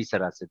কয়জন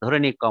টিচার আছে ধরে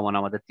নিই, কমন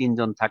আমাদের 3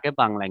 জন থাকে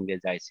বাংলা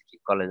ইংরেজি আইসিটি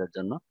কলেজের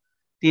জন্য।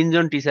 3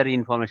 জন টিচারের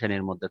ইনফরমেশন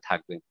এর মধ্যে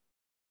থাকবে।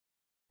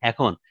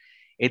 এখন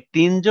এই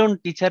 3 জন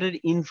টিচারের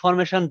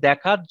ইনফরমেশন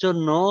দেখার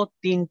জন্য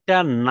 3টা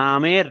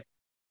নামের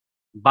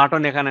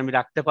বাটন এখানে আমি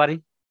রাখতে পারি।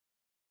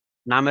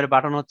 নামের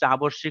বাটন হচ্ছে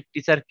আবশ্যিক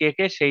টিচার কে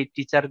কে, সেই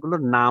টিচার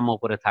গুলোর নাম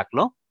ওপরে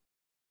থাকলো।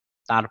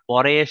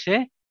 তারপরে এসে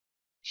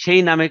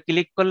সেই নামে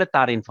ক্লিক করলে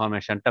তার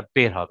ইনফরমেশনটা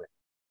বের হবে।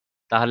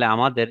 তাহলে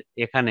আমাদের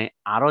এখানে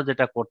আরো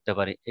যেটা করতে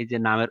পারি, এই যে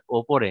নামের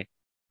ওপরে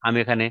আমি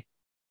এখানে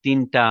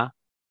তিনটা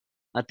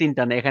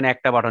তিনটা না, এখানে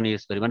একটা বাটন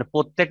ইউজ করি, মানে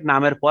প্রত্যেক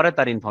নামের পরে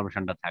তার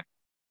ইনফরমেশনটা থাকে।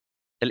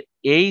 তাহলে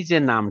এই যে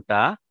নামটা,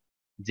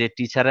 যে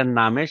টিচারের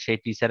নামে সেই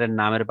টিচারের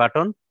নামের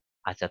বাটন,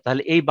 আচ্ছা,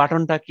 তাহলে এই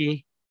বাটনটা কি?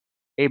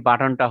 এই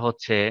বাটনটা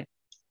হচ্ছে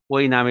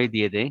ওই নামেই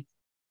দিয়ে দেই,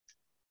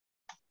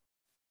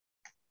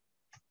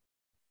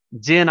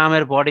 যে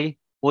নামের বডি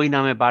ওই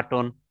নামে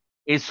বাটন।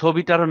 এই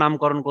ছবিটারও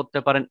নামকরণ করতে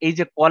পারেন। এই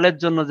যে কলের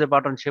জন্য যে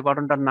বাটন, সে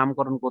বাটনটার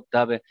নামকরণ করতে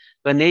হবে।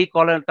 কারণ এই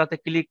কলটাতে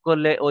ক্লিক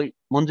করলে ওই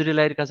মঞ্জুরি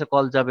লাহিড়ীর কাছে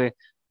কল যাবে,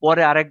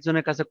 পরে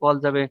আরেকজনের কাছে কল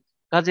যাবে।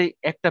 কাজেই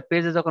একটা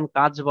পেজে যখন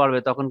কাজ বাড়বে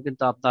তখন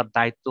কিন্তু আপনার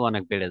দায়িত্ব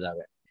অনেক বেড়ে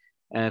যাবে।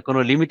 কোনো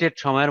লিমিটেড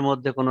সময়ের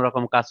মধ্যে কোনো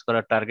রকম কাজ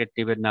করার টার্গেট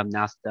টিবেন না, আপনি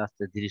আস্তে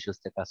আস্তে ধীরে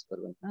সুস্থে কাজ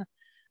করবেন। হ্যাঁ,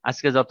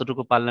 আজকে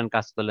যতটুকু পারলেন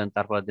কাজ করলেন,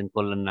 তারপর দিন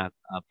করলেন না,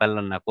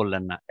 পারলেন না,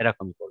 করলেন না,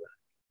 এরকমই করবেন।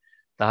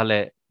 তাহলে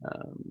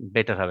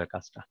বেটার হবে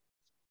কাজটা।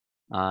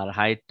 আর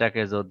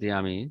হাইটটাকে যদি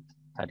আমি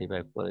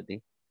 35 করে দিই,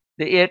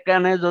 তো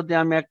এখানে যদি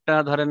আমি একটা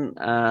ধরেন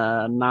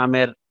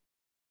নামের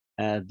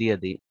দিয়ে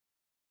দিই,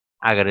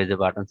 আগের যে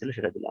বাটন ছিল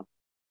সেটা দিলাম।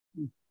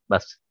 হুম,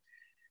 বাস।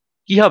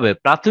 কি হবে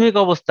প্রাথমিক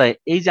অবস্থায়,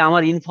 এই যে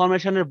আমার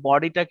ইনফরমেশনের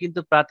বডিটা কিন্তু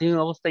প্রাথমিক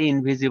অবস্থায়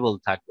ইনভিজিবল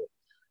থাকবে।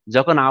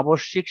 যখন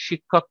আবশ্যিক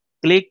শিক্ষক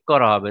ক্লিক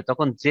করা হবে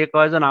তখন যে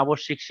কয়জন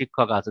আবশ্যিক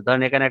শিক্ষক আছে,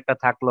 ধরেন এখানে একটা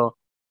থাকলো,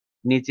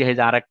 নিচে এই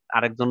যে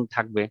আরেকজন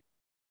থাকবে,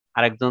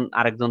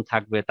 আরেকজন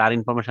থাকবে, তার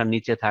ইনফরমেশন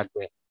নিচে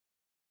থাকবে।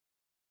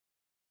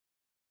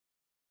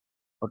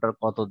 ওটার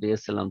কত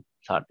দিয়েছিলাম?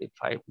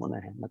 35 মনে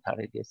হয়, না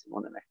 30 দিয়েছি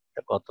মনে নাই,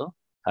 এটা কত?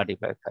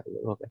 35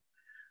 ওকে।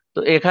 তো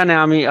এখানে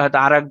আমি হয়তো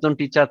আর একজন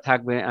টিচার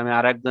থাকবে, আমি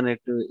আর একজনের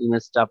একটু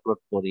ইমেজটা আপলোড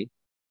করি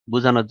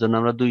বোঝানোর জন্য,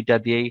 আমরা দুইটা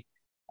দিয়েই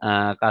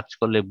কাজ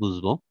করলে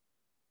বুঝবো।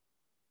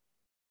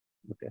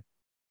 ওকে,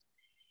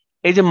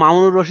 এই যে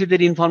মামুনুর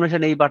রশিদের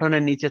ইনফরমেশন এই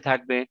বাটনের নিচে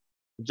থাকবে।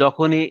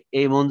 যখনই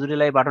এই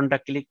মঞ্জুরিলাই বাটনটা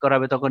ক্লিক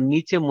করাবে তখন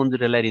নিচে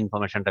মঞ্জুরিলাইয়ের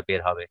ইনফরমেশনটা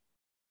বের হবে।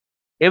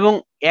 এবং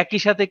একই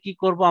সাথে কি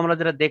করব, আমরা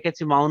যেটা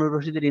দেখেছি, মামুনুর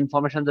রশিদের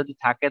ইনফরমেশন যদি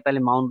থাকে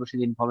তাহলে মামুনুর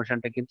রশিদের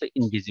ইনফরমেশনটা কিন্তু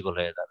ইনভিজিবল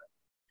হয়ে যাবে।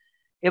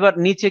 এবার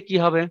নিচে কি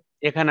হবে?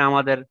 এখানে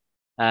আমাদের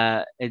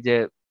এই যে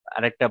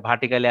আরেকটা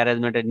ভার্টিক্যালি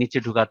অ্যারেঞ্জমেন্টের নিচে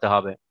ঢুকাতে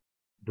হবে।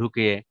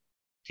 ঢুকিয়ে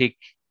ঠিক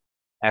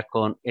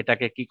এখন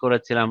এটাকে কি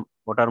করেছিলাম,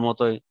 ওটার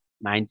মতোই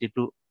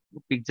 92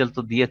 পিক্সেল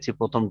তো দিয়েছি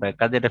প্রথমটায়,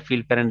 কাজে এটা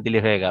ফিল প্যারেন্ট দিলে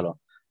হয়ে গেল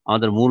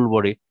আমাদের মূল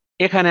বডি।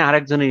 এখানে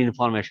আরেকজনের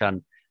ইনফরমেশন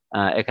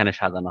এখানে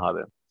সাজানো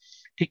হবে।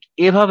 ঠিক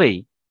এভাবেই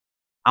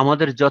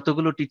আমাদের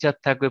যতগুলো টিচার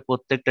থাকবে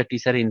প্রত্যেকটা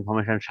টিচারের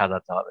ইনফরমেশন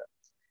সাজাতে হবে।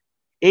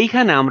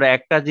 এইখানে আমরা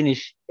একটা জিনিস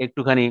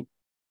একটুখানি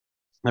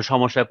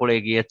সমস্যায় পড়ে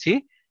গিয়েছি।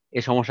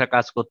 এই সমস্যা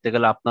কাজ করতে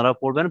গেলে আপনারাও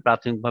পড়বেন,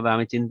 প্রাথমিকভাবে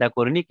আমি চিন্তা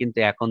করিনি, কিন্তু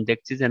এখন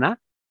দেখছি যে না,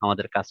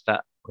 আমাদের কাজটা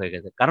হয়ে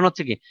গেছে। কারণ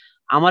হচ্ছে কি,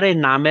 আমার এই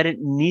নামের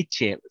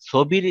নিচে,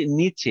 ছবির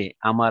নিচে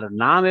আমার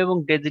নাম এবং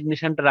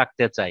ডেজিগনেশনটা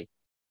রাখতে চাই,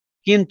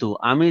 কিন্তু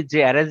আমি যে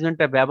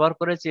অ্যারেঞ্জমেন্টটা ব্যবহার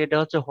করেছি এটা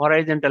হচ্ছে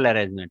হরাইজন্টাল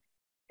অ্যারেঞ্জমেন্ট।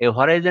 এই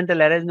হরাইজন্টাল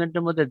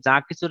অ্যারেঞ্জমেন্টের মধ্যে যা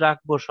কিছু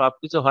রাখবো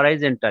সবকিছু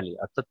হরাইজন্টালি,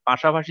 অর্থাৎ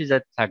পাশাপাশি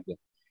যাতে থাকবে।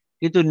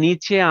 কিন্তু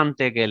নিচে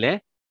আনতে গেলে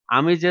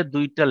আমি যে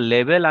দুইটা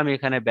লেভেল আমি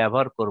এখানে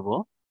ব্যবহার করব,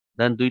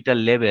 ধরেন দুইটা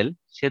লেভেল,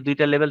 সে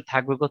দুইটা লেভেল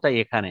থাকবে কোথায়?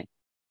 এখানে।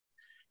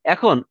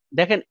 এখন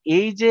দেখেন,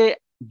 এই যে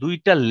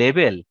দুইটা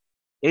লেভেল,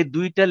 এই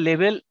দুইটা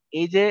লেভেল,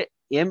 এই যে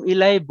এম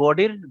ইলাই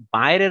বডির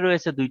বাইরে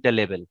রয়েছে দুইটা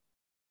লেভেল।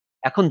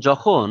 এখন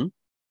যখন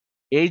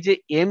এই যে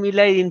এম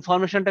ইলাই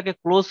ইনফরমেশনটাকে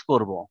ক্লোজ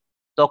করব,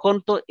 তখন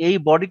তো এই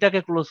বডিটাকে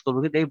ক্লোজ করবো,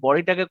 কিন্তু এই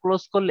বডিটাকে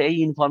ক্লোজ করলে এই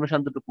ইনফরমেশন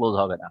দুটো ক্লোজ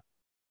হবে না।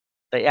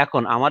 তাই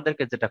এখন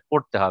আমাদেরকে যেটা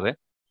করতে হবে,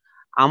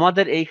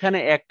 আমাদের এইখানে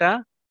একটা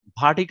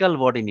ভার্টিক্যাল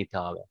বডি নিতে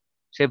হবে।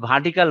 সেই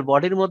ভার্টিক্যাল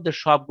বডির মধ্যে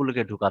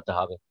সবগুলোকে ঢুকাতে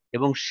হবে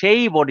এবং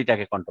সেই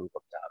বডিটাকে কন্ট্রোল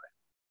করতে হবে।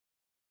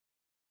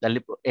 তাহলে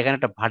এখানে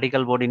একটা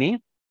ভার্টিক্যাল বডি নিই,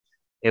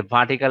 এই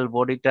ভার্টিক্যাল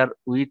বডিটার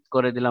উইথ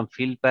করে দিলাম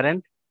ফিল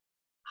প্যারেন্ট,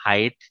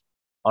 হাইট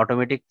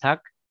অটোমেটিক থাক,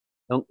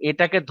 এবং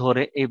এটাকে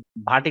ধরে এই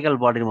ভার্টিক্যাল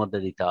বডির মধ্যে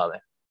দিতে হবে।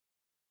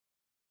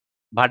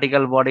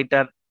 ভার্টিক্যাল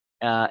বডিটার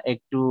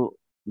একটু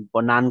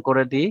নান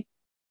করে দিই।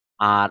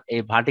 আর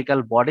এই ভার্টিক্যাল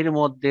বডির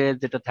মধ্যে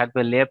যেটা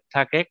থাকবে লেফট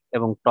থাকে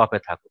এবং টপে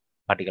থাকুক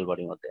ভার্টিক্যাল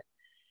বডির মধ্যে।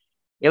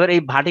 এবার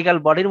এই ভার্টিক্যাল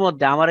বডির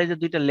মধ্যে আমার এই যে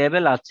দুইটা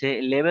লেভেল আছে,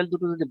 লেভেল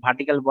দুটো যদি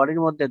ভার্টিক্যাল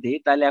বডির মধ্যে দিই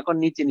তাহলে এখন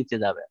নিচে নিচে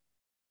যাবে,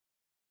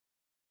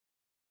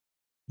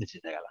 নিচে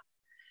গেল।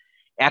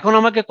 এখন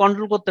আমাকে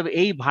কন্ট্রোল করতে হবে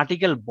এই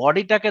ভার্টিক্যাল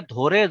বডিটাকে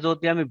ধরে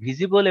যদি আমি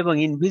ভিজিবল এবং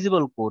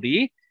ইনভিজিবল করি,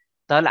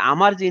 তাহলে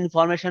আমার যে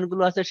ইনফরমেশন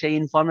গুলো আছে সেই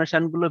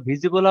ইনফরমেশন গুলো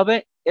ভিজিবল হবে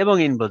এবং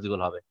ইনভিজিবল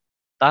হবে।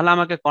 তাহলে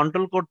আমাকে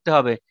কন্ট্রোল করতে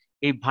হবে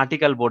এই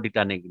ভার্টিক্যাল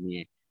বডিটা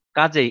নিয়ে।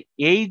 কাজেই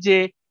এই যে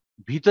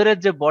ভিতরের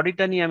যে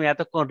বডিটা নিয়ে আমি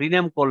এতক্ষণ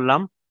রিনেম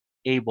করলাম,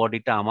 এই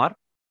বডিটা আমার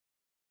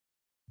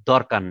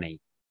দরকার নেই।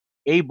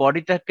 এই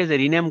বডিটাকে যে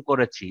রিনেম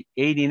করেছি,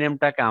 এই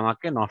রিনেমটাকে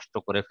আমাকে নষ্ট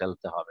করে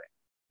ফেলতে হবে।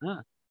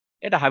 হ্যাঁ,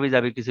 এটা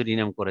হাবিজাবি কিছু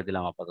রিনেম করে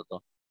দিলাম আপাতত।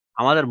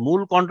 আমাদের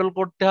মূল কন্ট্রোল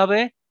করতে হবে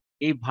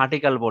এই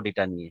ভার্টিক্যাল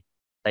বডিটা নিয়ে।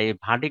 তাই এই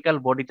ভার্টিক্যাল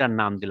বডিটার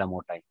নাম দিলাম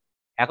ওটাই।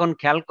 এখন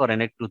খেয়াল করেন,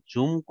 একটু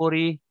জুম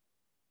করি,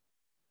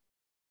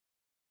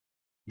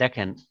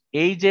 দেখেন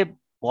এই যে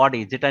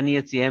বডি যেটা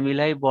নিয়েছি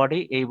এমিলাই বডি,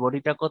 এই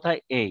বডিটা কোথায়?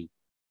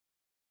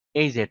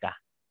 এই যেটা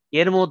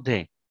এর মধ্যে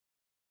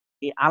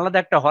এই আলাদা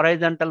একটা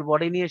হরাইজন্টাল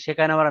বডি নিয়ে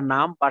সেখানে আমরা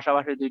নাম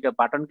পাশাপাশি দুইটা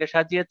বাটনকে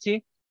সাজিয়েছি।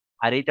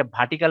 আর এইটা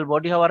ভার্টিক্যাল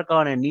বডি হওয়ার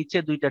কারণে নিচে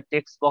দুইটা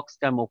টেক্সট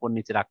বক্সকে আমি উপর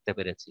নিচে রাখতে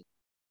পেরেছি।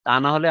 তা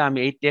না হলে আমি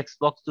এই টেক্সট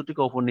বক্স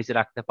দুটিকে উপর নিচে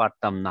রাখতে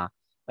পারতাম না।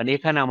 কারণ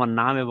এখানে আমার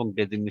নাম এবং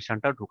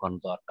ডেজিগনেশনটা ঢুকানো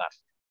দরকার।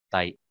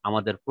 তাই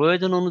আমাদের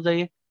প্রয়োজন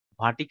অনুযায়ী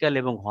ভার্টিক্যাল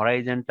এবং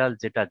হরাইজন্টাল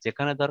যেটা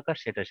যেখানে দরকার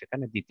সেটা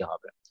সেখানে দিতে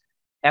হবে।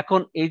 এখন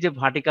এই যে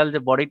ভার্টিক্যাল যে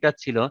বডিটা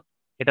ছিল,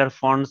 এটার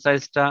ফন্ট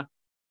সাইজটা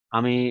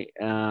আমি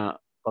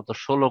কত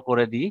 16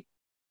 করে দিই,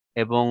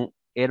 এবং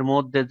এর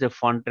মধ্যে যে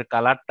ফন্টের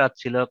কালারটা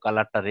ছিল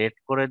কালারটা রেড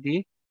করে দিই।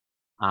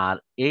 আর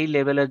এই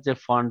লেভেলের যে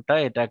ফন্টটা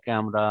এটাকে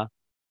আমরা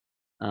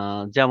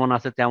যেমন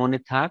আছে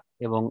তেমনই থাক,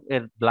 এবং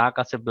এর ব্ল্যাক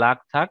আছে ব্ল্যাক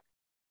থাক।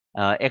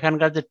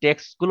 এখানকার যে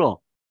টেক্সট গুলো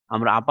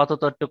আমরা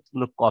আপাতত একটু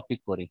কপি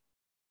করি,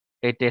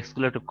 এই টেক্সট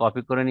গুলো একটু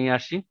কপি করে নিয়ে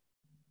আসি।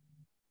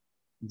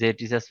 যে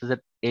টিচার্স পেজের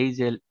এই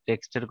যে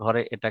টেক্সটের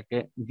ঘরে এটাকে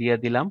দিয়ে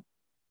দিলাম।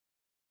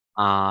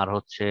 আর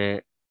হচ্ছে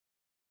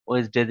ওই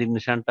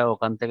ডেজিগনেশনটা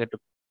ওখান থেকে একটু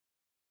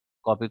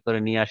কপি করে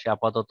নিয়ে আসি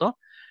আপাতত।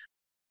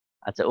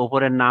 আচ্ছা,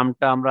 উপরের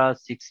নামটা আমরা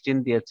 16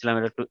 দিয়েছিলাম,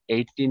 এটা একটু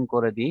 18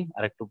 করে দিই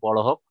আর একটু বড়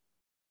হোক।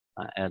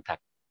 থাক।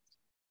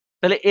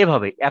 তাহলে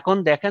এভাবে এখন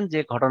দেখেন যে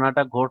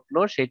ঘটনাটা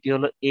ঘটলো সেটি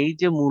হলো এই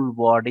যে মূল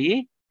বডি,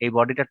 এই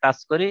বডিটা টাচ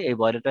করি, এই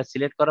বডিটা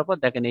সিলেক্ট করার পর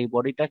দেখেন এই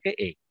বডিটাকে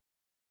এই,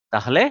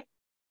 তাহলে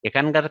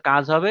এখানকার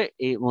কাজ হবে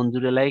এই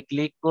মঞ্জুরেলাই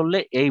ক্লিক করলে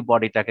এই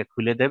বডিটাকে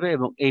খুলে দেবে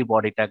এবং এই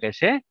বডিটাকে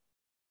সে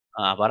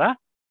আবার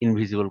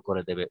ইনভিজিবল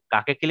করে দেবে।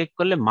 কাকে ক্লিক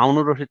করলে?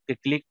 মামুনুর রশিদকে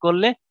ক্লিক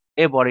করলে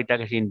এই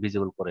বডিটাকে সে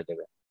ইনভিজিবল করে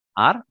দেবে,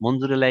 আর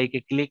মঞ্জুরেলাইকে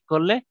ক্লিক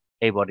করলে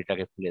এই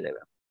বডিটাকে খুলে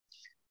দেবে।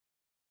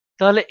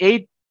 তাহলে এই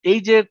এই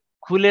যে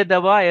খুলে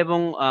দেওয়া এবং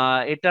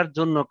এটার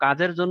জন্য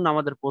কাজের জন্য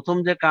আমাদের প্রথম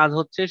যে কাজ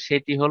হচ্ছে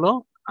সেটি হলো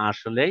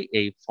আসলে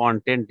এই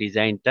ফন্ট এন্ড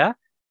ডিজাইনটা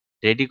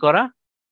রেডি করা